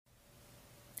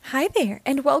Hi there,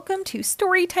 and welcome to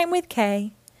Storytime with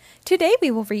Kay. Today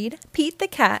we will read Pete the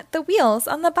Cat, The Wheels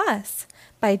on the Bus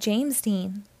by James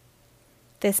Dean.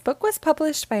 This book was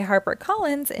published by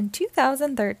HarperCollins in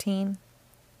 2013.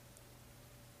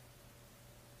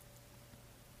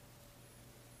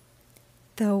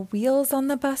 The wheels on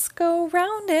the bus go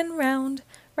round and round,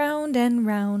 round and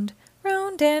round,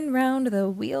 round and round. The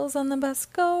wheels on the bus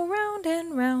go round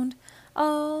and round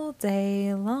all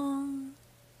day long.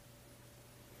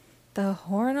 The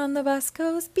horn on the bus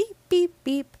goes beep, beep,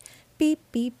 beep, beep,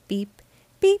 beep, beep,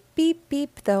 beep, beep,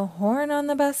 beep. The horn on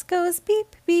the bus goes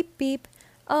beep, beep, beep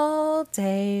all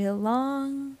day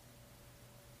long.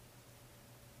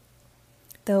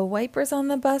 The wipers on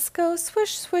the bus go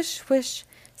swish, swish, swish,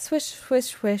 swish,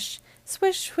 swish, swish,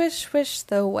 swish, swish, swish.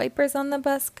 The wipers on the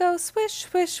bus go swish,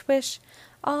 swish, swish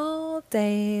all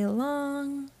day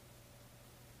long.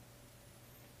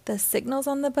 The signals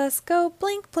on the bus go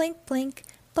blink, blink, blink,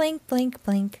 blink, blink,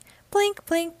 blink, blink,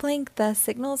 blink, blink. The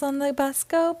signals on the bus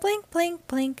go blink, blink,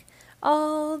 blink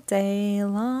all day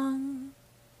long.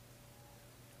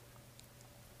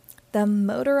 The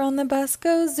motor on the bus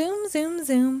goes zoom, zoom,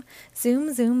 zoom,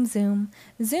 zoom, zoom, zoom,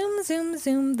 zoom, zoom,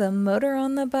 zoom. The motor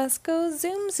on the bus goes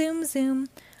zoom, zoom, zoom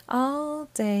all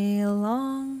day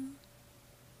long.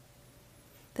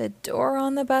 The door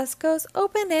on the bus goes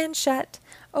open and shut,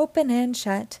 open and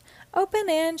shut, open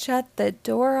and shut. The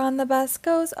door on the bus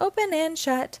goes open and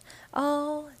shut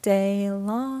all day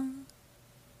long.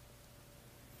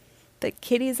 The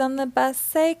kiddies on the bus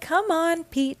say, "Come on,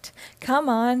 Pete, come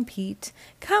on, Pete,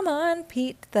 come on,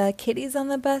 Pete." The kiddies on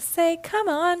the bus say, "Come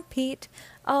on, Pete,"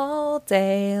 all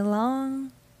day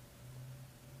long.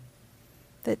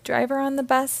 The driver on the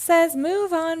bus says,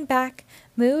 "Move on back,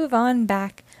 move on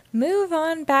back, move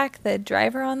on back." The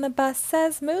driver on the bus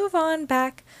says, "Move on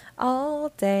back," all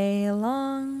day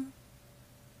long.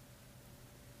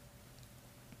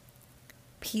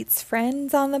 Pete's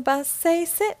friends on the bus say,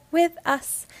 "Sit with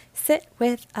us, sit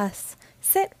with us,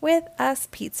 sit with us."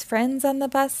 Pete's friends on the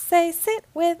bus say, "Sit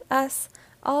with us,"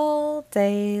 all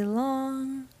day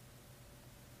long.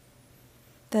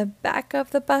 The back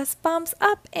of the bus bumps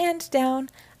up and down,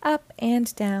 up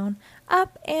and down,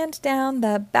 up and down.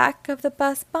 The back of the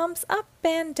bus bumps up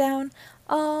and down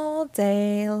all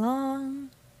day long.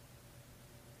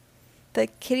 The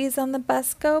kitties on the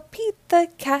bus go, "Pete the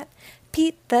cat,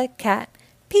 Pete the cat,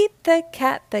 Pete the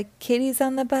cat." The kitties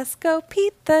on the bus go,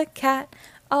 "Pete the cat,"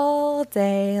 all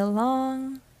day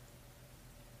long.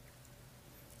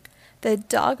 The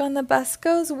dog on the bus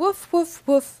goes woof, woof,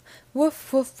 woof,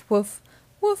 woof, woof, woof,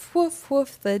 woof, woof,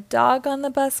 woof. The dog on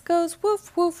the bus goes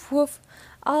woof, woof, woof,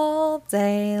 all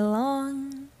day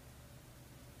long.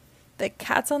 The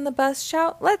cats on the bus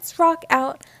shout, "Let's rock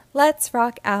out, let's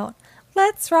rock out,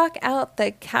 let's rock out." The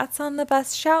cats on the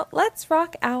bus shout, "Let's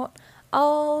rock out,"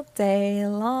 all day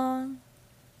long.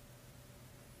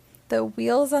 The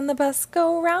wheels on the bus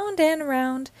go round and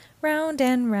round, round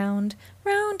and round,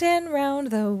 round and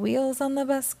round. The wheels on the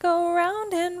bus go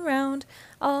round and round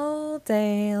all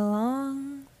day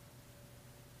long.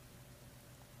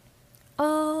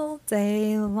 All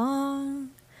day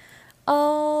long,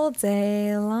 all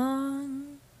day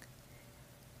long.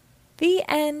 The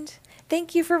end.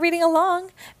 Thank you for reading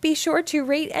along. Be sure to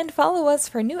rate and follow us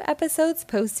for new episodes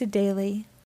posted daily.